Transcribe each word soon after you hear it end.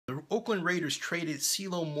Oakland Raiders traded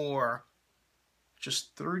CeeLo Moore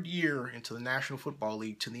just third year into the National Football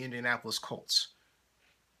League to the Indianapolis Colts.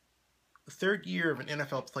 The third year of an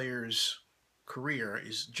NFL player's career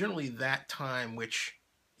is generally that time which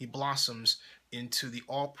he blossoms into the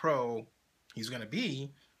all-pro he's going to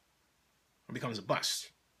be or becomes a bust.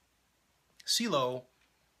 CeeLo,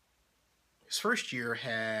 his first year,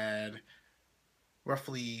 had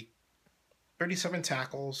roughly 37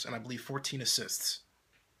 tackles and I believe 14 assists.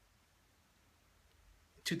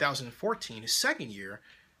 2014, his second year,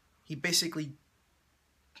 he basically,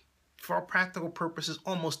 for all practical purposes,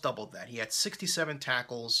 almost doubled that. He had 67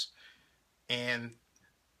 tackles and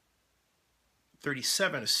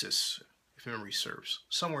 37 assists, if memory serves,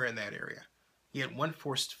 somewhere in that area. He had one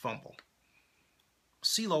forced fumble.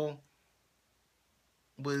 CeeLo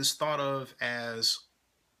was thought of as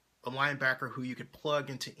a linebacker who you could plug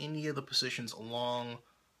into any of the positions along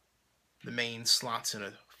the main slots in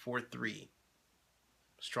a 4-3.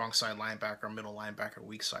 Strong side linebacker, middle linebacker,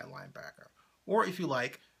 weak side linebacker. Or if you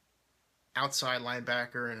like, outside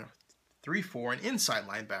linebacker in a 3-4 and inside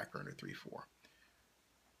linebacker in a 3-4. It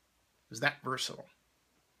was that versatile.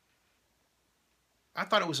 I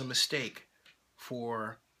thought it was a mistake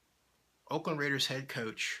for Oakland Raiders head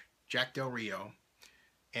coach Jack Del Rio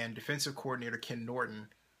and defensive coordinator Ken Norton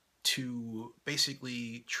to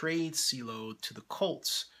basically trade CeeLo to the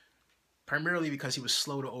Colts, primarily because he was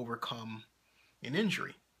slow to overcome an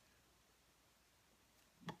injury.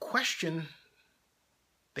 The question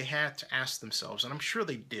they had to ask themselves, and I'm sure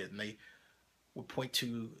they did, and they would point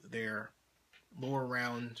to their lower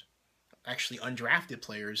round, actually undrafted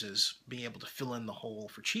players as being able to fill in the hole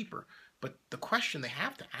for cheaper. But the question they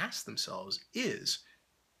have to ask themselves is,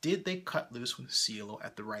 did they cut loose with CeeLo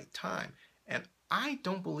at the right time? And I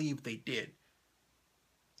don't believe they did.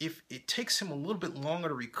 If it takes him a little bit longer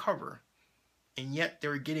to recover, and yet they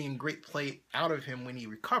were getting great play out of him when he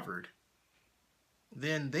recovered,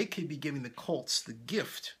 then they could be giving the Colts the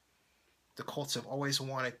gift the Colts have always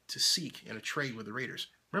wanted to seek in a trade with the Raiders.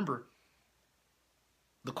 Remember,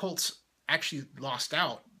 the Colts actually lost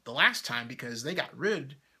out the last time because they got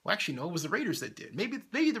rid. Well, actually, no, it was the Raiders that did.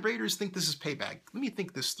 Maybe the Raiders think this is payback. Let me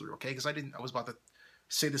think this through, okay? Because I was about to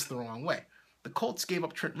say this the wrong way. The Colts gave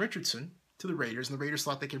up Trent Richardson to the Raiders, and the Raiders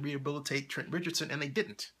thought they could rehabilitate Trent Richardson, and they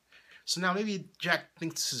didn't. So now maybe Jack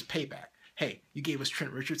thinks this is payback. Hey, you gave us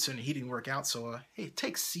Trent Richardson and he didn't work out, so hey,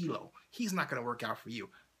 take CeeLo. He's not going to work out for you.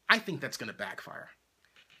 I think that's going to backfire.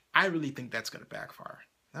 I really think that's going to backfire.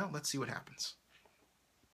 Well, let's see what happens.